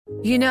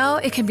You know,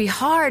 it can be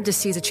hard to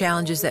see the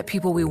challenges that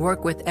people we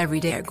work with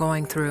every day are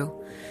going through.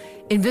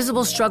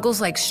 Invisible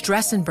struggles like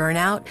stress and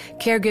burnout,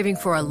 caregiving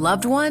for a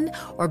loved one,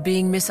 or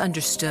being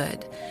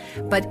misunderstood.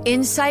 But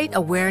insight,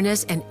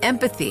 awareness, and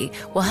empathy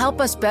will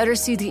help us better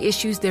see the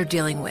issues they're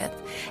dealing with.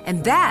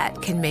 And that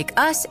can make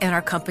us and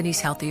our companies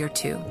healthier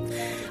too.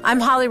 I'm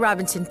Holly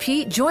Robinson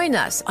Peete. Join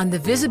us on The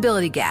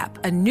Visibility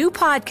Gap, a new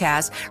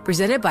podcast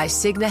presented by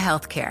Cigna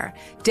Healthcare.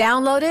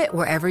 Download it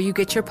wherever you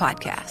get your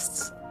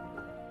podcasts.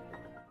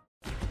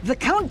 The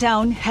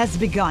countdown has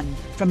begun.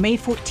 From May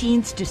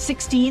 14th to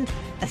 16th,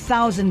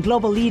 1,000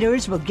 global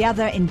leaders will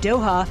gather in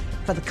Doha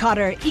for the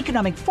Qatar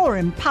Economic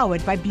Forum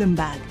powered by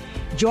Bloomberg.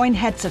 Join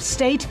heads of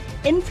state,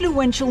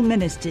 influential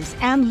ministers,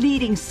 and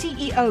leading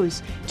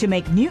CEOs to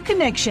make new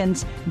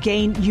connections,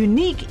 gain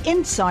unique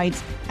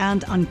insights,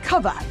 and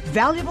uncover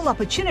valuable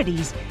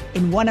opportunities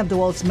in one of the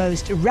world's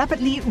most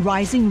rapidly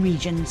rising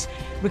regions.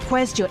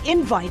 Request your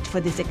invite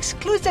for this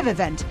exclusive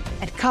event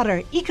at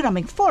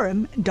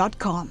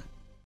QatarEconomicForum.com.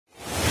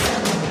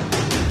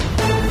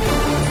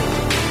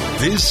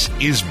 This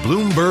is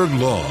Bloomberg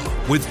Law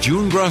with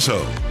June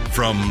Grosso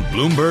from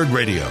Bloomberg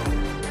Radio.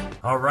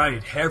 All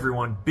right, hey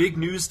everyone, big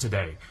news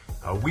today.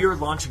 We are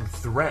launching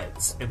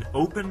Threads, an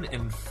open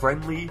and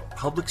friendly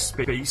public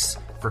space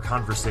for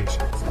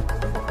conversations.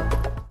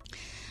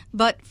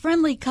 But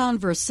friendly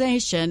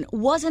conversation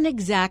wasn't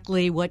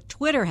exactly what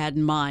Twitter had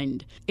in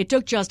mind. It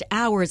took just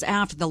hours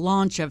after the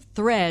launch of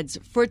Threads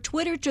for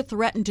Twitter to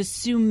threaten to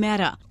sue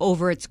Meta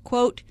over its,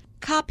 quote,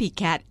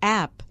 copycat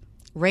app,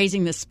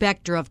 raising the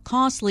specter of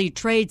costly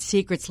trade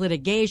secrets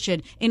litigation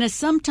in a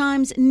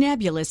sometimes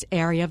nebulous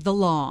area of the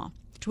law.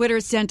 Twitter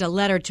sent a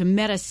letter to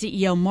Meta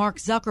CEO Mark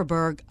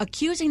Zuckerberg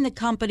accusing the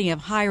company of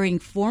hiring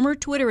former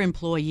Twitter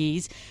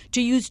employees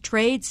to use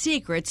trade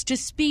secrets to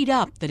speed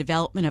up the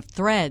development of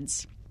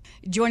Threads.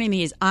 Joining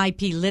me is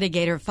IP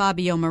litigator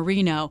Fabio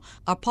Marino,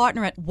 a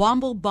partner at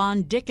Womble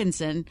Bond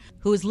Dickinson,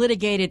 who has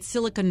litigated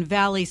Silicon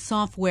Valley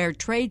software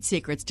trade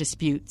secrets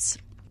disputes.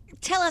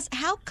 Tell us,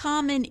 how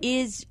common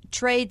is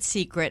trade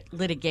secret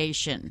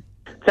litigation?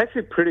 It's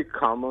actually pretty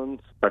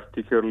common,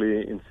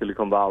 particularly in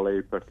Silicon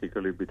Valley,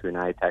 particularly between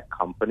high-tech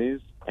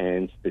companies,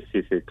 and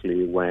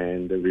specifically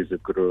when there is a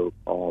group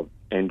of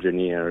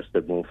engineers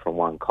that move from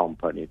one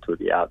company to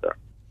the other.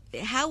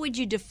 How would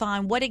you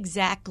define what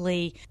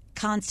exactly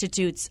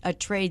constitutes a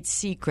trade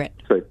secret?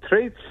 So a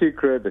trade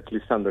secret, at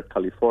least under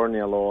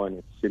California law, and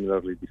it's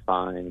similarly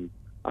defined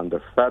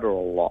under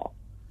federal law,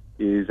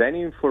 is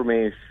any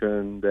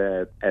information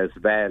that has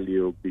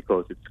value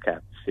because it's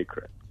kept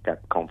secret,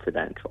 kept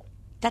confidential.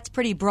 That's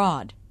pretty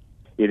broad.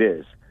 It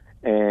is.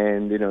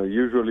 And,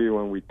 usually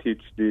when we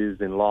teach this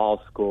in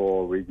law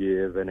school, we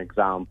give an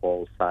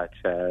example such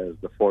as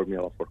the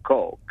formula for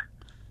Coke.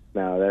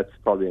 Now, that's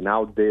probably an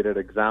outdated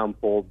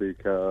example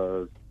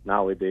because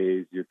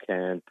nowadays you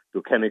can't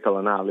do chemical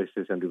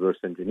analysis and reverse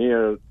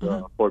engineer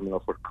the formula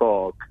for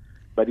Coke.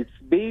 But it's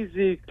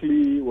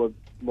basically what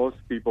most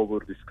people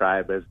would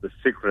describe as the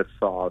secret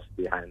sauce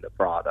behind the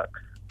product.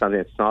 Something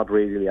that's not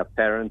really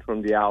apparent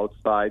from the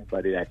outside,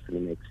 but it actually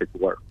makes it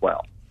work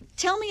well.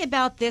 Tell me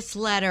about this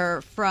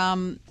letter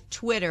from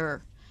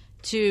Twitter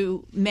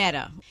to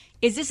Meta.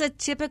 Is this a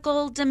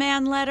typical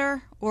demand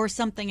letter or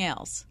something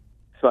else?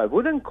 So I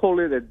wouldn't call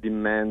it a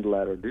demand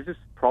letter. This is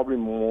probably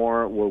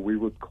more what we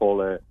would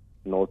call a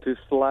notice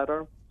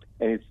letter,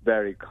 and it's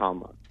very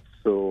common.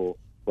 So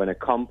when a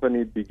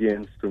company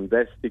begins to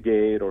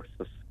investigate or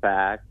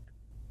suspect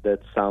that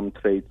some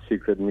trade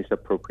secret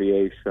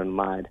misappropriation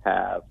might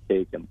have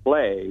taken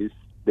place,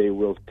 they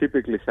will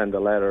typically send a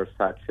letter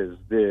such as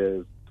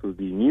this to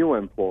the new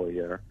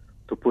employer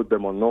to put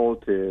them on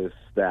notice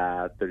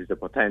that there is a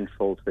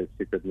potential trade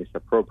secret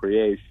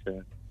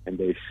misappropriation and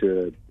they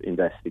should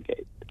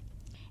investigate.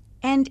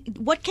 And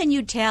what can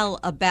you tell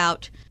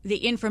about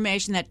the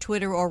information that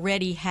Twitter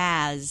already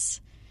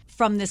has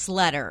from this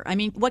letter? I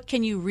mean, what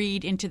can you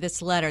read into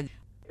this letter?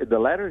 The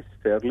letter is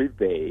fairly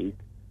vague.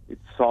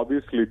 It's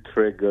obviously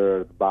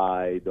triggered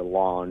by the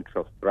launch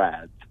of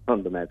Threads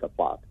on the Meta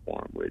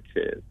platform, which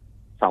is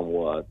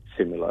somewhat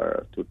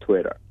similar to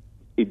Twitter.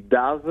 It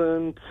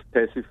doesn't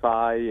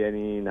specify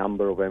any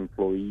number of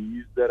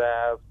employees that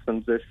have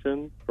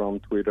transitioned from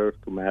Twitter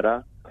to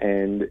Meta.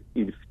 And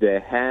if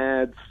they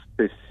had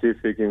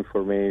specific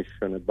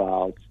information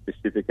about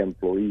specific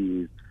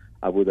employees,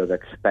 I would have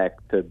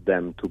expected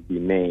them to be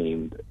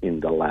named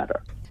in the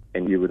letter.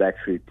 And you would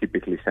actually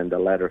typically send a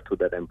letter to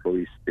that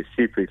employee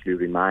specifically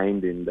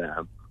reminding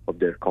them of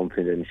their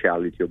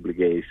confidentiality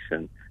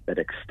obligation that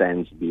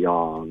extends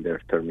beyond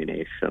their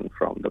termination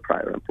from the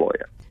prior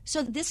employer.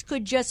 So this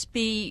could just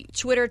be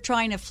Twitter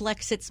trying to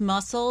flex its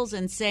muscles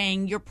and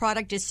saying your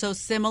product is so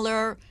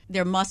similar,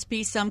 there must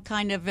be some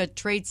kind of a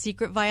trade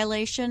secret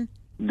violation?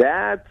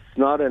 That's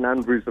not an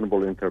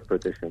unreasonable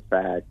interpretation. In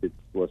fact, it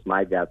was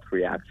my gut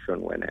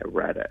reaction when I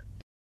read it.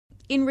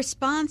 In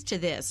response to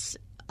this,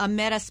 a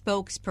Meta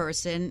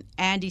spokesperson,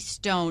 Andy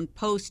Stone,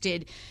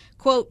 posted,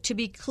 quote, "To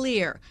be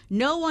clear,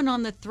 no one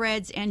on the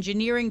Threads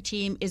engineering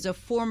team is a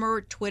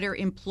former Twitter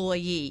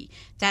employee.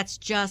 That's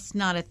just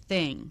not a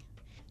thing."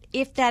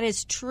 If that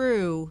is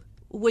true,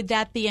 would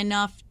that be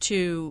enough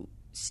to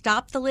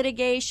stop the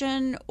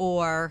litigation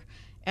or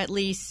at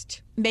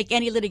least make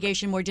any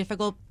litigation more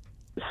difficult?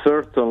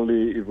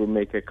 Certainly, it would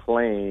make a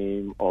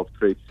claim of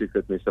trade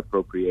secret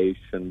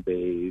misappropriation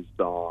based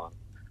on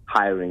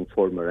hiring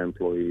former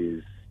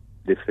employees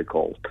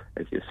difficult,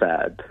 as you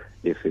said,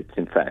 if it's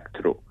in fact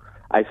true.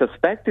 I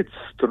suspect it's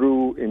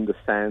true in the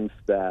sense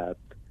that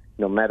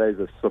Meta is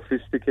a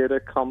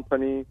sophisticated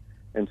company,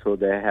 and so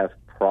they have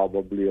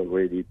probably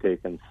already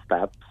taken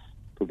steps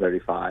to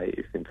verify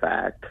if, in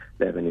fact,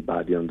 they have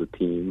anybody on the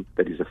team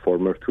that is a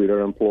former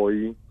Twitter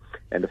employee.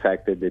 And the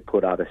fact that they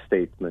put out a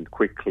statement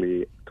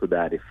quickly to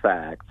that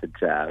effect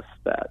suggests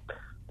that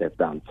they've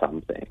done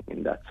something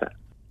in that sense.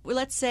 Well,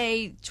 let's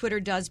say Twitter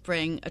does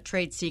bring a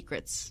trade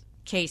secrets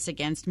case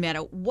against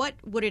Meta. What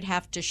would it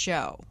have to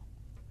show?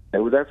 They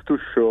would have to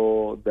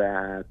show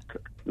that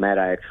Meta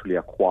actually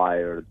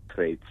acquired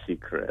trade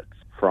secrets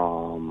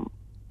from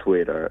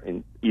Twitter,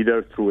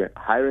 either through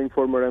hiring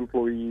former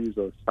employees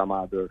or some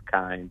other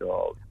kind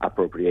of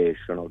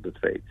appropriation of the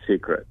trade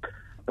secret.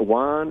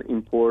 One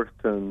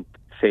important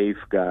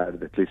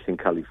safeguard, at least in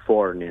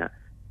California,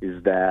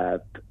 is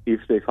that if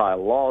they file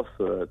a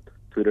lawsuit,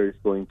 Twitter is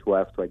going to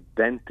have to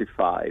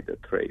identify the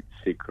trade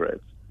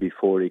secrets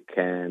before it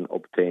can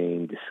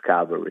obtain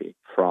discovery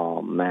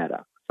from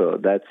Meta. So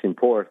that's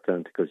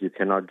important because you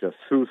cannot just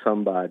sue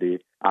somebody,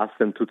 ask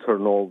them to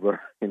turn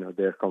over,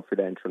 their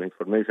confidential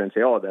information and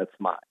say, oh, that's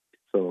mine.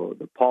 So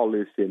the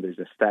policy, and there's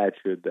a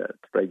statute that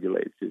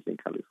regulates this in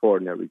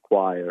California,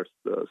 requires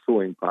the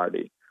suing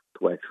party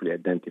to actually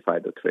identify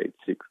the trade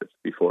secrets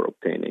before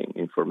obtaining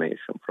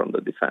information from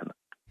the defendant.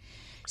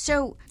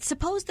 So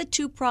suppose the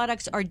two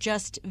products are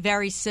just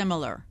very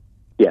similar.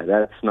 Yeah,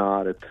 that's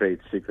not a trade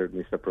secret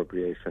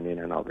misappropriation in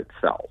and of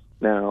itself.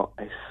 Now,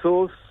 I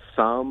saw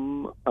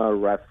some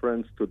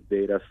reference to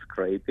data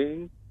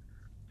scraping.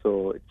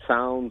 So it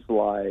sounds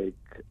like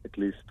at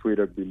least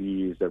Twitter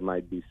believes there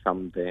might be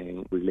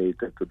something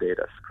related to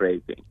data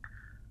scraping.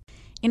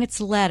 In its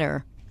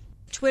letter,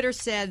 Twitter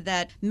said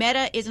that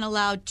Meta isn't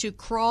allowed to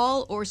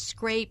crawl or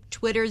scrape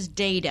Twitter's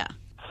data.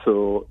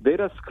 So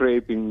data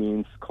scraping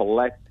means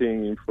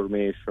collecting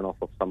information off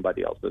of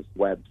somebody else's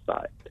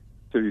website.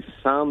 There is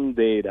some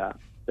data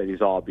that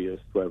is obvious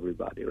to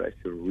everybody, right?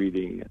 If you're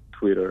reading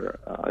Twitter,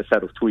 a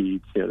set of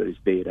tweets, there is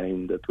data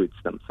in the tweets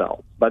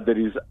themselves. But there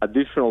is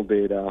additional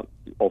data,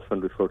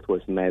 often referred to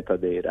as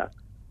metadata.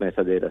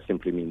 Metadata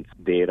simply means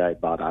data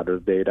about other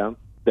data,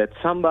 that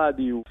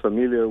somebody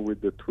familiar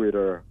with the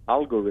Twitter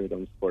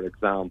algorithms, for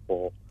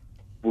example,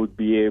 would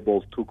be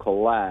able to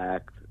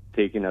collect,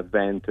 taking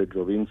advantage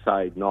of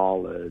inside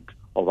knowledge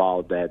of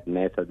how that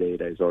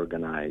metadata is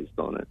organized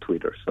on a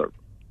Twitter server.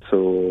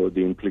 So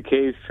the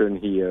implication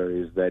here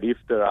is that if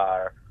there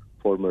are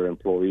former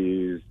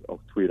employees of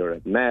Twitter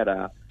at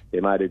Meta,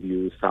 they might have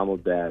used some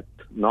of that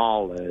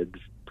knowledge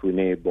to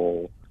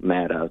enable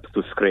Meta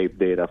to scrape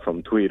data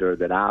from Twitter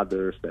that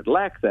others that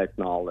lack that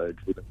knowledge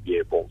wouldn't be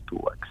able to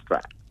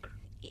extract.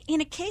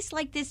 In a case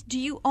like this, do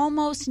you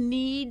almost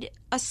need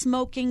a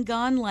smoking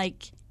gun,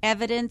 like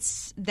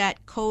evidence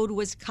that code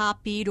was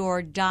copied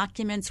or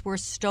documents were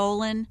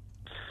stolen?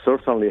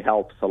 Certainly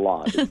helps a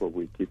lot. It's what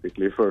we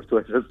typically refer to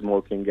as a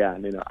smoking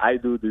gun. I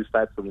do these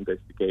types of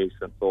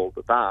investigations all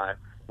the time.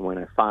 And when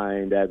I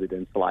find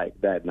evidence like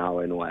that, now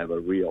I know I have a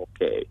real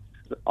case.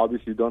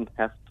 Obviously, you don't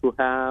have to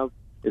have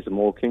a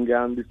smoking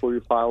gun before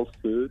you file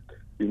suit.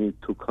 You need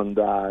to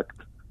conduct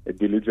a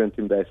diligent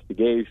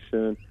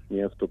investigation.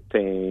 You have to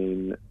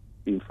obtain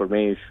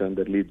information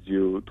that leads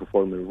you to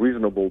form a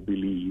reasonable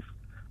belief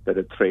that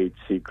a trade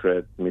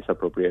secret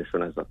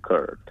misappropriation has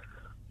occurred.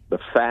 The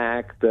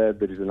fact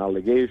that there is an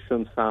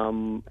allegation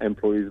some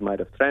employees might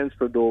have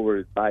transferred over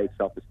it by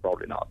itself is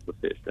probably not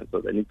sufficient. So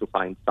they need to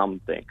find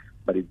something,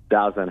 but it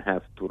doesn't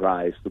have to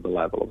rise to the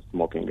level of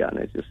smoking gun,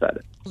 as you said.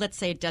 Let's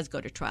say it does go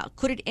to trial.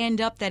 Could it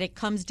end up that it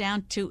comes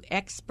down to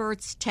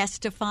experts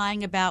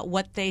testifying about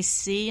what they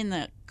see in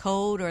the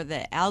code or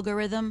the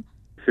algorithm?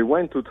 If it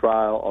went to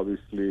trial,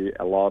 obviously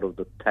a lot of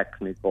the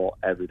technical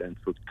evidence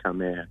would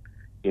come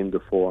in the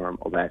form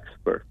of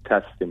expert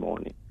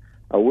testimony.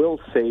 I will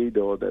say,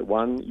 though, that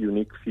one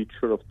unique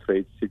feature of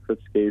trade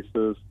secrets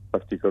cases,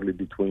 particularly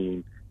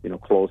between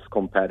close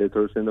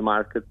competitors in the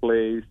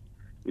marketplace,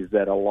 is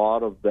that a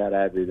lot of that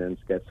evidence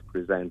gets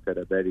presented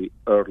very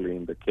early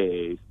in the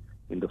case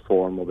in the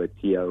form of a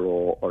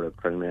TRO or a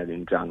preliminary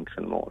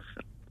injunction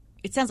motion.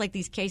 It sounds like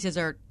these cases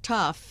are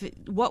tough.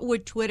 What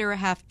would Twitter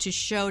have to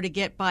show to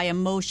get by a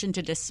motion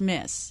to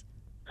dismiss?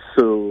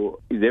 So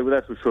they would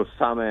have to show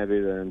some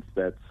evidence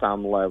that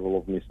some level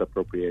of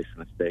misappropriation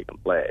has taken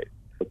place.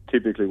 But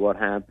typically what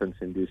happens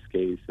in these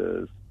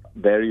cases,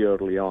 very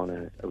early on,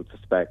 and I would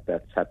suspect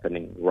that's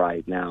happening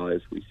right now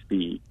as we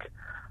speak,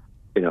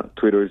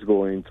 Twitter is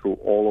going through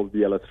all of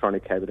the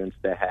electronic evidence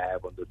they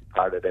have on the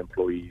departed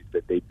employees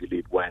that they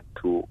believe went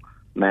to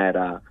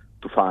Meta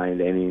to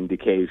find any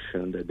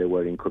indication that they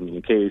were in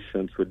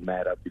communications with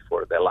Meta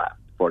before they left,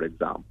 for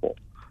example.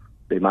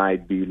 They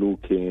might be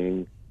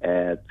looking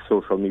at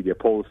social media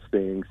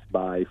postings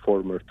by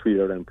former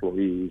Twitter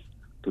employees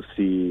to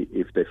see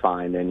if they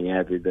find any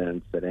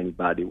evidence that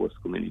anybody was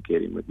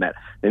communicating with Meta.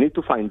 They need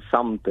to find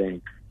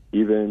something,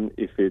 even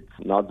if it's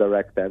not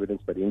direct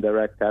evidence, but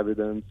indirect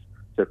evidence,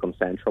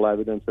 circumstantial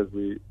evidence, as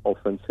we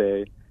often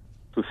say,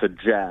 to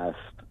suggest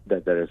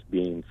that there has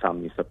been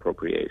some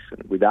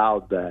misappropriation.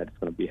 Without that, it's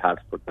going to be hard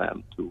for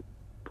them to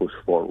push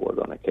forward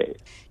on a case.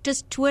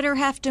 Does Twitter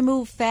have to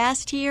move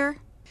fast here?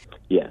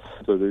 Yes.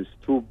 So there's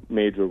two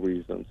major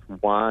reasons.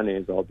 One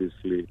is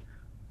obviously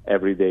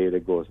every day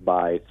that goes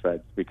by,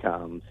 Threads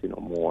becomes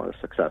more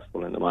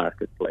successful in the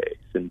marketplace.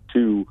 And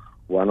two,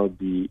 one of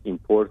the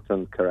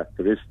important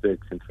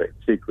characteristics in trade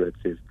secrets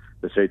is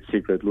the trade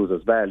secret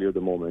loses value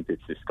the moment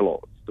it's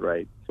disclosed,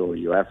 right? So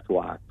you have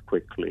to act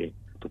quickly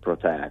to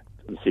protect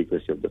the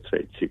secrecy of the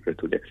trade secret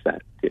to the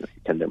extent you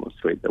can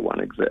demonstrate that one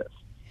exists.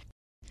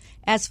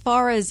 As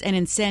far as an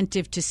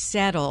incentive to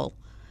settle,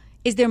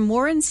 is there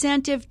more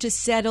incentive to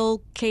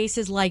settle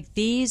cases like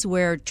these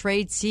where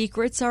trade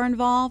secrets are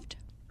involved?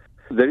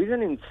 There is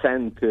an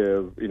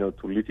incentive, to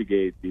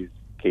litigate these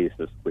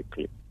cases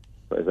quickly.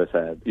 So as I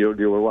said, the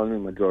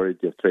overwhelming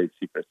majority of trade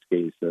secrets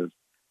cases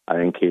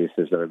are in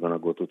cases that are going to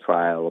go to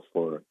trial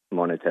for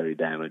monetary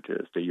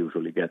damages. They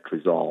usually get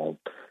resolved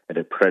at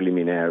a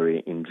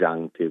preliminary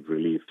injunctive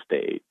relief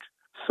stage.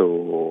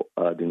 So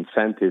the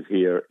incentive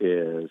here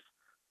is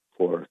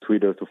for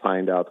Twitter to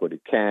find out what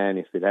it can.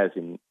 If it has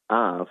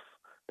enough,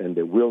 then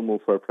they will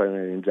move for a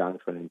preliminary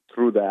injunction, and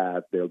through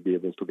that, they'll be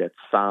able to get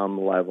some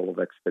level of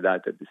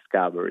expedited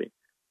discovery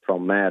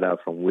from Meta,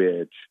 from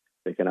which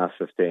they can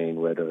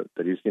ascertain whether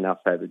there is enough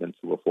evidence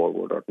to go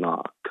forward or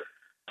not.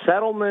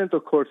 Settlement,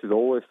 of course, is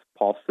always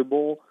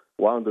possible.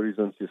 One of the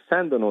reasons you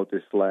send a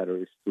notice letter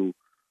is to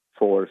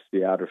force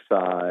the other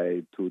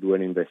side to do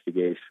an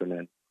investigation,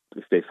 and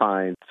if they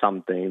find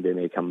something, they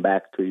may come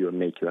back to you and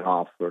make you an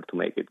offer to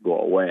make it go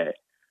away.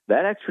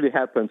 That actually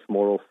happens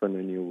more often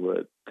than you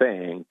would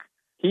think.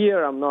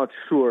 Here, I'm not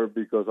sure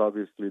because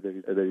obviously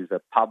there is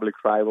a public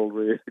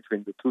rivalry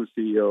between the two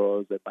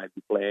CEOs that might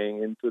be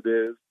playing into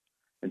this.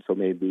 And so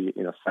maybe,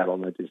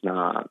 settlement is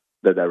not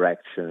the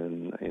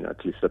direction,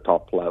 at least the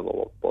top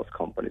level of both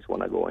companies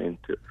want to go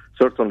into.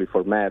 Certainly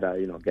for Meta,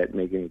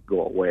 making it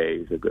go away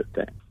is a good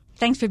thing.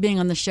 Thanks for being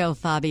on the show,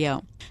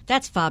 Fabio.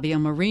 That's Fabio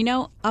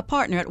Marino, a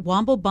partner at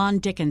Womble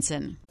Bond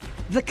Dickinson.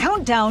 The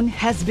countdown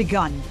has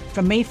begun.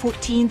 From May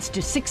 14th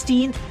to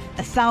 16th,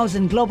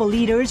 1,000 global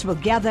leaders will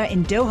gather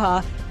in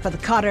Doha for the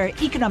Qatar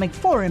Economic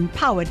Forum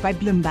powered by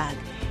Bloomberg.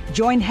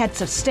 Join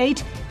heads of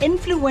state,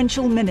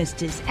 influential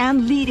ministers,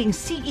 and leading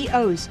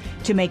CEOs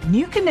to make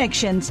new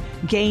connections,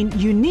 gain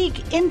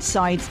unique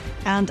insights,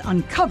 and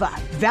uncover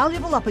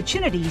valuable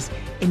opportunities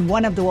in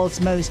one of the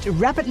world's most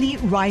rapidly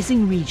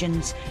rising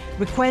regions.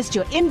 Request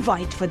your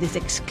invite for this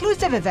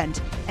exclusive event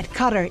at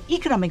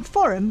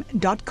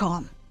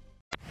QatarEconomicForum.com.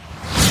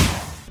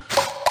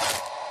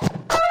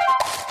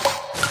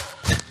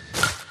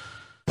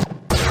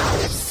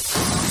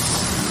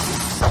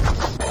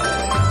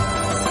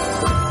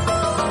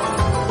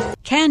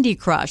 Candy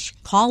Crush,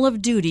 Call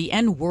of Duty,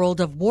 and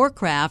World of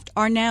Warcraft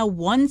are now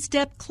one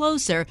step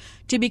closer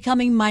to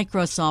becoming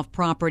Microsoft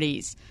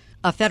properties.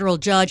 A federal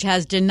judge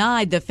has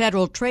denied the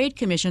Federal Trade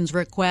Commission's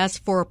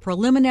request for a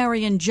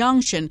preliminary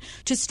injunction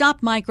to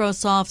stop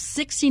Microsoft's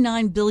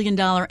 $69 billion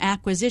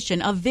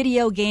acquisition of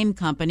video game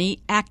company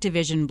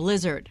Activision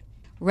Blizzard.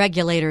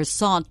 Regulators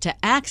sought to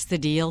axe the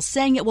deal,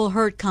 saying it will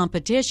hurt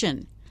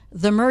competition.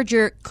 The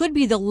merger could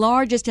be the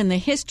largest in the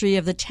history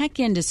of the tech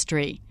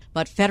industry.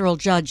 But federal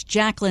judge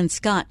Jacqueline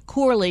Scott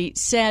Corley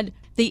said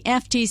the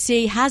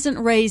FTC hasn't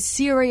raised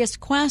serious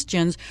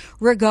questions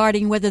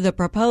regarding whether the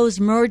proposed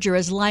merger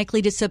is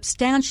likely to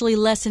substantially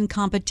lessen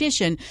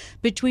competition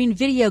between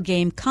video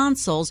game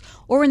consoles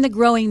or in the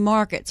growing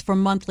markets for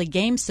monthly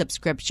game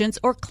subscriptions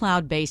or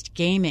cloud-based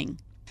gaming.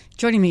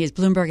 Joining me is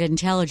Bloomberg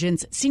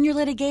Intelligence senior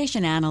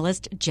litigation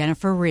analyst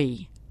Jennifer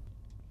Rhee.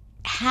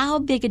 How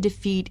big a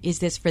defeat is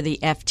this for the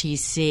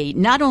FTC,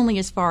 not only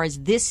as far as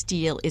this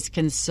deal is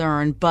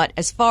concerned, but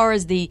as far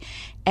as the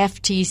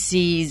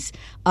FTC's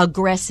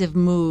aggressive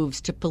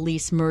moves to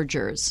police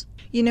mergers?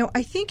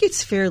 I think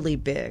it's fairly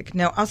big.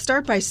 Now, I'll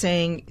start by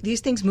saying these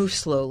things move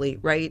slowly,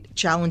 right?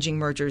 Challenging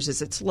mergers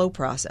is a slow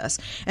process.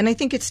 And I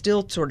think it's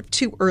still sort of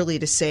too early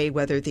to say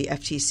whether the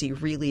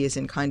FTC really is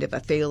in kind of a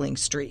failing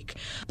streak.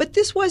 But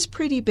this was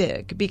pretty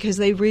big because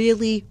they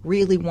really,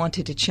 really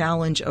wanted to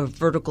challenge a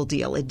vertical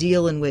deal, a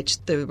deal in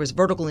which there was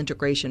vertical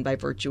integration by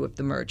virtue of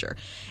the merger.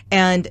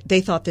 And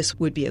they thought this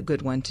would be a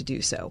good one to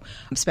do so,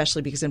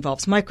 especially because it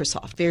involves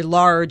Microsoft, very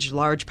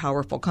large,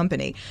 powerful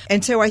company.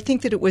 And so I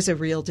think that it was a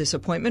real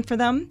disappointment for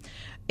them.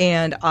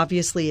 And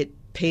obviously it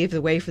paved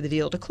the way for the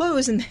deal to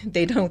close, and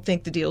they don't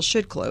think the deal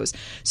should close.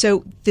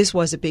 So this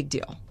was a big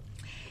deal.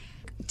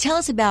 Tell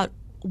us about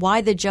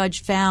why the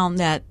judge found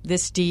that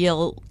this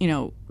deal,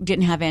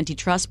 didn't have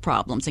antitrust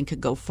problems and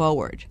could go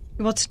forward.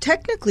 Well,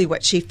 technically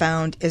what she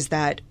found is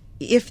that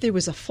if there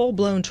was a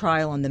full-blown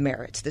trial on the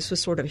merits. This was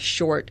sort of a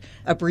short,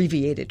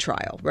 abbreviated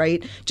trial,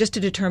 right, just to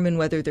determine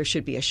whether there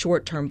should be a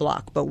short-term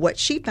block. But what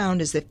she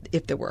found is that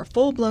if there were a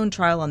full-blown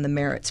trial on the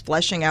merits,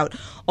 fleshing out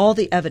all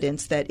the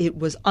evidence, that it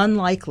was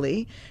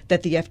unlikely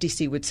that the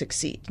FTC would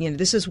succeed.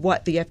 This is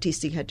what the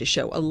FTC had to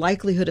show, a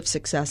likelihood of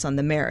success on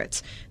the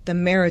merits. The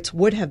merits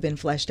would have been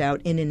fleshed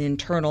out in an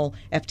internal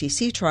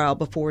FTC trial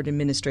before an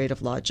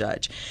administrative law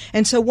judge.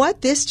 And so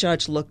what this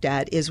judge looked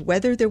at is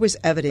whether there was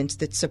evidence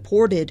that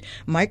supported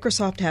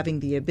Microsoft having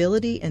the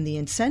ability and the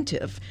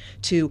incentive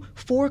to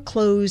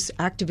foreclose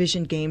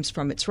Activision games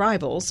from its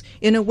rivals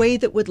in a way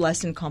that would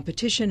lessen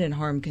competition and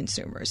harm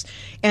consumers.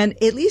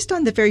 And at least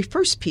on the very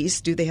first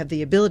piece, do they have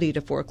the ability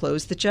to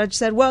foreclose? The judge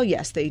said, well,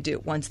 yes, they do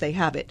once they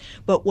have it.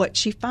 But what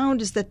she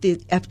found is that the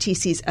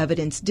FTC's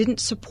evidence didn't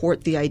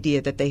support the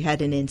idea that they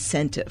had an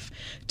incentive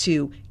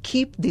to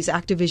keep these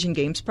Activision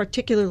games,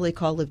 particularly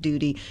Call of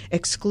Duty,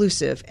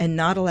 exclusive and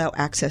not allow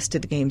access to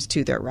the games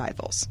to their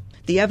rivals.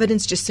 The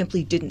evidence just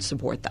simply didn't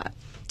support that.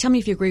 Tell me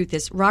if you agree with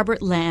this.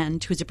 Robert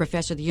Land, who's a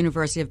professor at the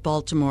University of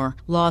Baltimore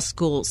Law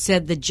School,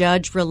 said the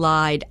judge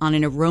relied on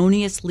an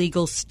erroneous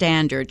legal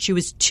standard. She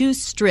was too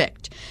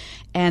strict,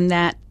 and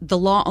that the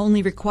law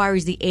only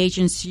requires the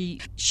agency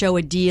show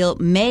a deal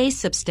may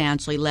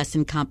substantially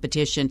lessen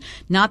competition,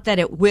 not that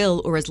it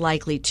will or is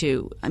likely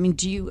to. I mean,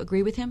 do you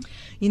agree with him?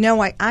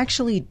 I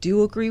actually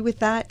do agree with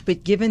that,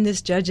 but given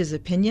this judge's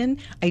opinion,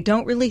 I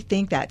don't really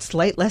think that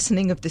slight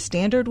lessening of the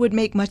standard would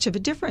make much of a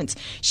difference.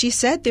 She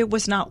said there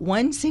was not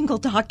one single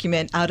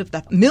document out of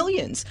the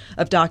millions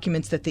of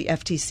documents that the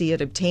FTC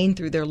had obtained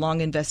through their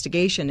long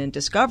investigation and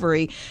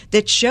discovery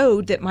that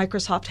showed that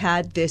Microsoft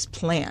had this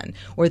plan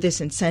or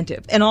this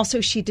incentive. And also,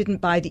 she didn't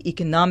buy the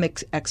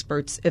economics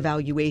experts'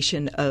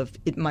 evaluation of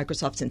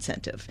Microsoft's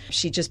incentive.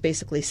 She just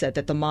basically said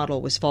that the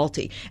model was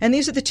faulty. And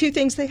these are the two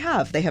things they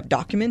have. They have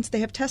documents, they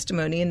have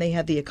testimony, and they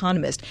have The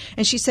Economist.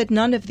 And she said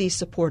none of these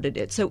supported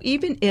it. So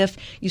even if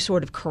you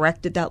sort of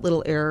corrected that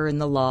little error in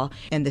the law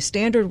and the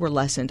standard were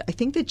lessened, I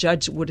think the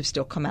judge would have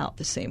still come out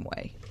the same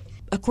way.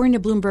 According to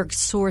Bloomberg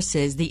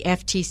sources, the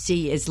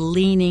FTC is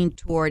leaning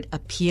toward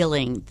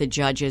appealing the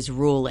judge's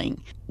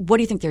ruling. What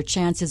do you think their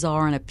chances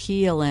are on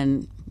appeal,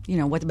 and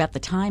what about the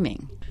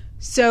timing?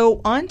 So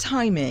on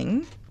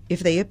timing, if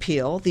they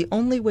appeal, the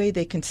only way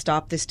they can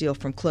stop this deal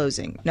from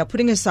closing. Now,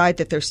 putting aside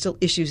that there's still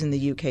issues in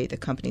the UK that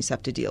companies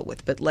have to deal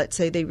with, but let's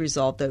say they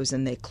resolve those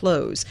and they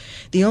close.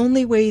 The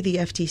only way the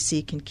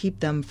FTC can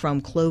keep them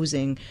from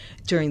closing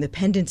during the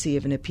pendency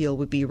of an appeal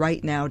would be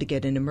right now to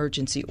get an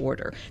emergency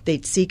order.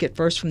 They'd seek it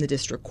first from the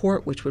district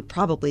court, which would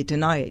probably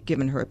deny it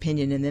given her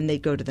opinion, and then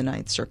they'd go to the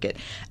Ninth Circuit.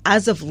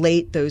 As of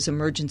late, those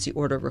emergency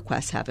order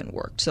requests haven't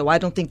worked, so I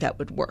don't think that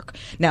would work.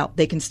 Now,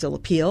 they can still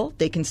appeal.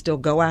 They can still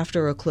go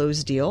after a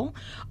closed deal.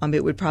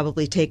 It would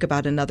probably take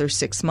about another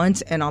 6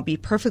 months, and I'll be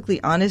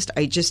perfectly honest,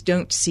 I just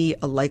don't see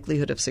a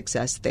likelihood of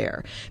success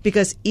there.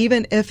 Because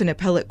even if an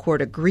appellate court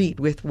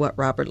agreed with what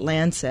Robert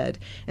Land said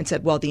and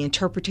said, well, the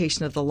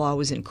interpretation of the law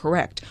was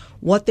incorrect,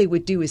 what they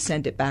would do is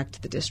send it back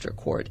to the district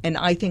court. And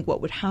I think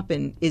what would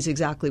happen is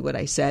exactly what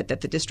I said,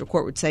 that the district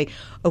court would say,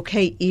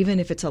 okay, even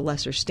if it's a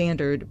lesser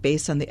standard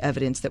based on the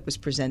evidence that was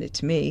presented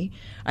to me,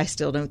 I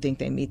still don't think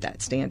they meet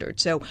that standard.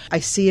 So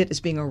I see it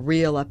as being a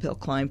real uphill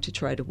climb to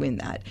try to win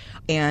that.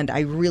 And I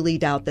really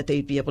doubt that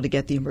they'd be able to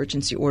get the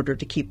emergency order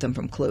to keep them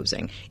from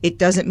closing. It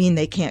doesn't mean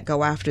they can't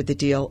go after the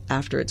deal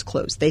after it's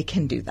closed. They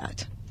can do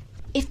that.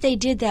 If they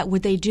did that,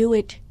 would they do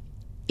it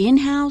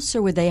in-house,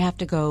 or would they have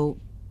to go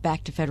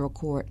back to federal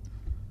court?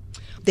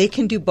 They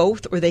can do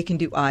both, or they can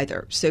do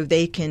either. So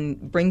they can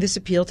bring this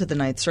appeal to the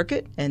Ninth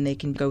Circuit, and they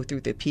can go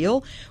through the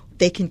appeal.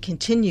 They can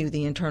continue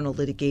the internal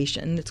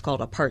litigation. It's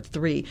called a Part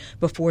 3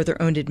 before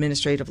their own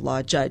administrative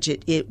law judge.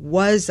 It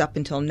was, up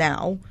until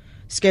now,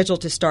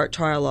 scheduled to start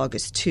trial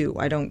August 2.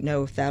 I don't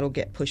know if that'll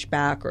get pushed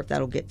back or if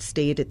that'll get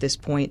stayed at this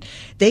point.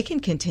 They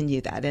can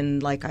continue that.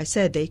 And like I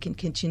said, they can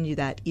continue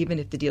that even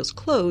if the deal's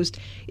closed.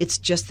 It's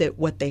just that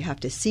what they have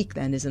to seek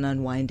then is an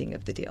unwinding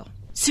of the deal.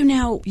 So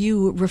now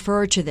you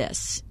refer to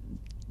this.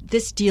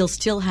 This deal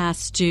still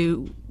has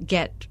to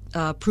get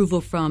approval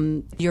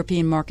from the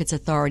European Markets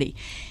Authority.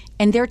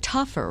 And they're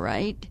tougher,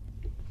 right?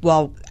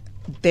 Well,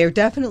 they're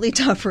definitely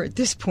tougher at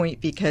this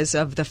point because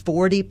of the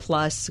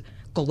 40-plus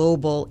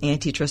global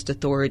antitrust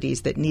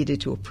authorities that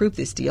needed to approve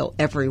this deal.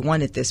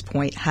 Everyone at this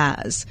point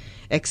has,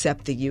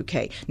 except the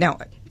UK. Now,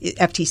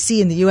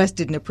 FTC in the U.S.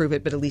 didn't approve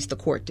it, but at least the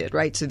court did,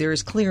 right? So there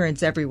is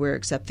clearance everywhere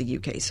except the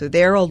UK. So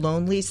they're a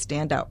lonely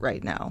standout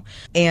right now.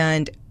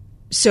 And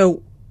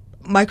so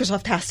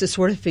Microsoft has to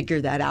sort of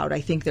figure that out.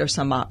 I think there are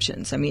some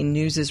options. I mean,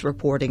 news is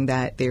reporting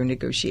that they're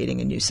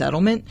negotiating a new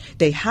settlement.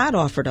 They had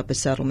offered up a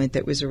settlement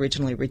that was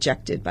originally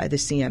rejected by the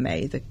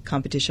CMA, the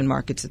Competition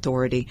Markets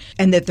Authority,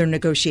 and that they're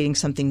negotiating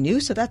something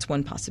new. So that's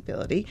one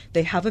possibility.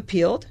 They have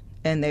appealed,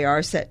 and they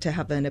are set to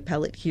have an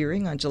appellate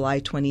hearing on July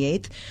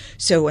 28th.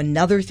 So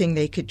another thing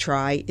they could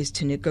try is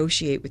to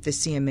negotiate with the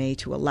CMA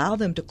to allow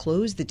them to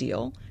close the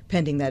deal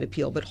pending that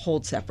appeal, but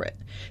hold separate.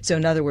 So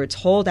in other words,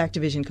 hold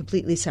Activision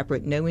completely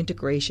separate, no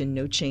integration,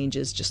 no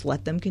changes, just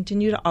let them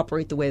continue to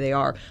operate the way they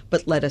are,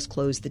 but let us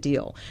close the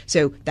deal.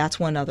 So that's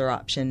one other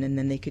option, and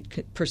then they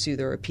could pursue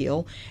their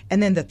appeal.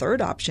 And then the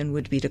third option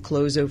would be to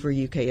close over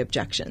UK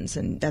objections,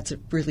 and that's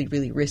really,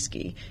 really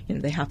risky.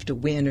 They have to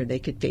win, or they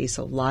could face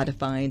a lot of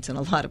fines and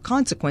a lot of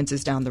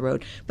consequences down the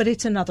road, but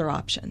it's another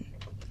option.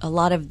 A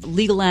lot of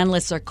legal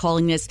analysts are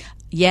calling this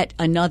yet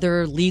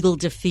another legal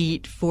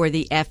defeat for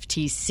the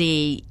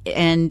FTC.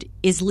 And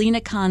is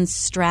Lina Khan's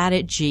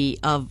strategy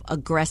of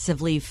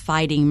aggressively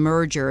fighting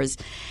mergers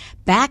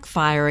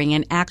backfiring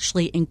and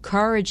actually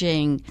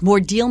encouraging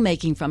more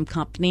deal-making from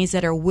companies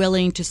that are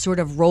willing to sort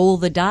of roll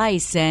the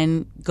dice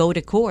and go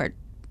to court?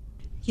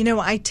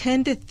 I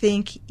tend to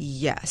think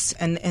yes.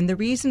 And the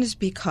reason is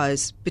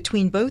because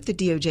between both the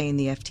DOJ and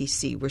the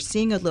FTC, we're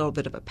seeing a little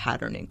bit of a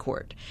pattern in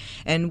court.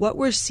 And what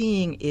we're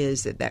seeing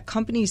is that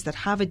companies that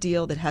have a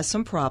deal that has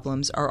some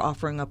problems are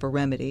offering up a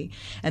remedy,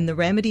 and the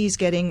remedy is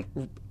getting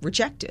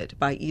rejected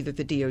by either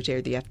the DOJ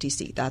or the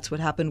FTC. That's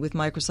what happened with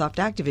Microsoft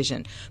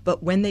Activision.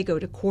 But when they go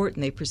to court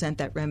and they present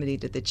that remedy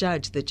to the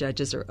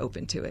judges are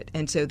open to it.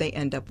 And so they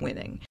end up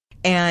winning.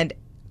 And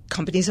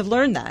companies have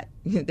learned that.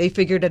 They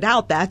figured it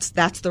out. That's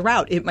the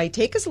route. It might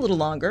take us a little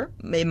longer.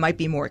 It might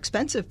be more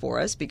expensive for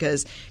us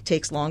because it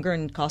takes longer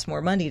and costs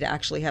more money to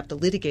actually have to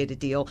litigate a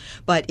deal.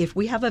 But if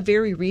we have a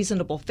very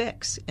reasonable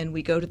fix and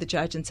we go to the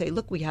judge and say,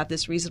 look, we have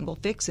this reasonable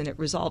fix and it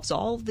resolves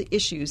all the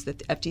issues that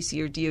the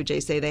FTC or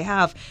DOJ say they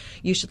have,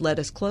 you should let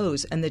us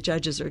close. And the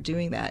judges are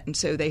doing that. And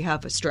so they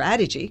have a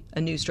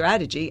new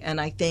strategy,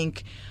 and I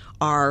think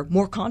are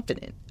more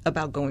confident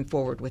about going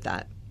forward with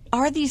that.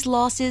 Are these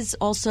losses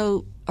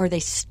also, are they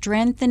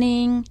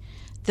strengthening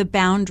the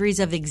boundaries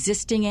of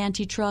existing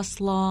antitrust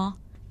law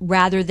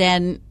rather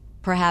than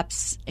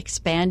perhaps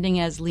expanding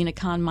as Lina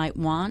Khan might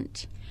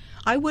want?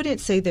 I wouldn't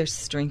say they're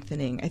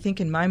strengthening. I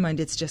think in my mind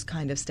it's just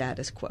kind of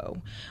status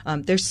quo.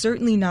 They're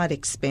certainly not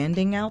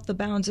expanding out the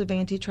bounds of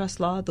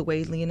antitrust law the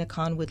way Lina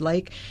Khan would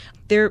like.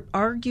 They're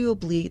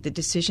arguably the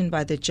decision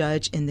by the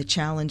judge in the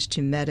challenge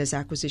to Meta's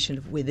acquisition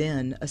of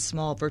Within, a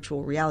small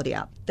virtual reality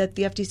app that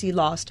the FTC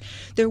lost.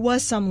 There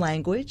was some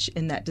language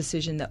in that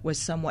decision that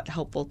was somewhat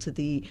helpful to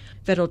the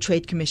Federal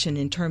Trade Commission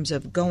in terms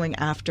of going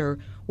after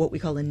what we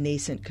call a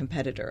nascent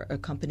competitor, a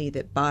company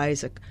that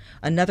buys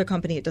another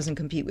company it doesn't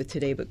compete with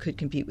today but could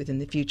compete with in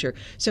the future.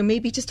 So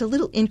maybe just a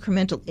little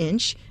incremental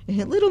inch,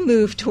 a little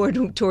move toward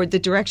the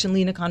direction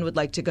Lina Khan would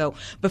like to go.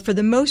 But for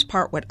the most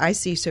part, what I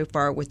see so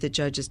far with the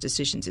judge's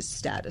decisions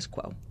is status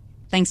quo.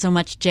 Thanks so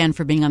much, Jen,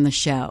 for being on the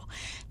show.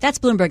 That's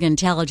Bloomberg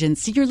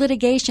Intelligence senior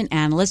litigation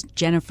analyst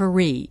Jennifer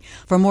Rie.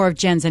 For more of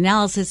Jen's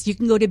analysis, you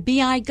can go to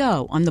BI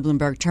Go on the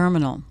Bloomberg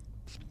terminal.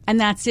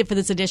 And that's it for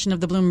this edition of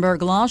the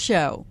Bloomberg Law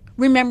Show.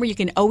 Remember, you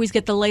can always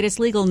get the latest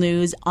legal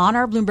news on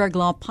our Bloomberg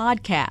Law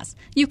podcast.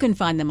 You can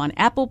find them on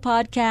Apple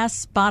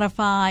Podcasts,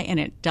 Spotify, and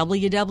at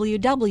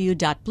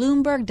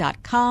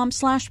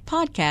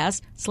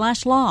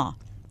www.bloomberg.com/podcast/law.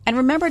 And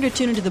remember to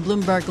tune into the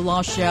Bloomberg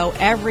Law Show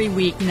every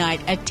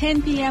weeknight at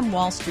 10 p.m.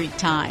 Wall Street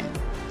time.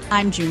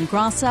 I'm June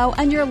Grosso,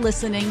 and you're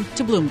listening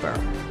to Bloomberg.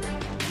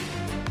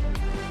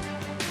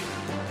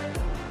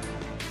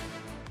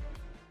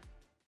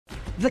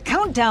 The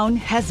countdown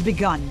has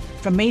begun.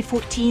 From May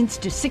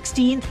 14th to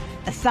 16th,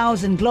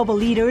 1,000 global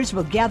leaders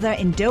will gather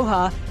in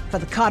Doha for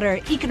the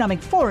Qatar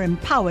Economic Forum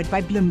powered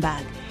by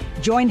Bloomberg.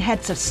 Join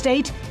heads of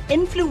state,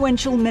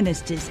 influential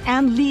ministers,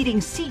 and leading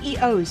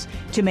CEOs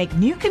to make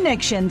new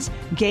connections,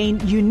 gain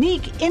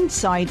unique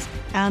insights,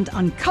 and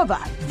uncover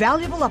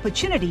valuable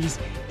opportunities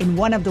in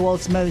one of the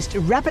world's most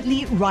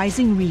rapidly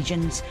rising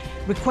regions.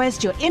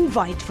 Request your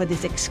invite for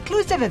this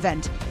exclusive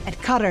event at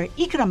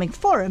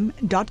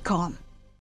QatarEconomicForum.com.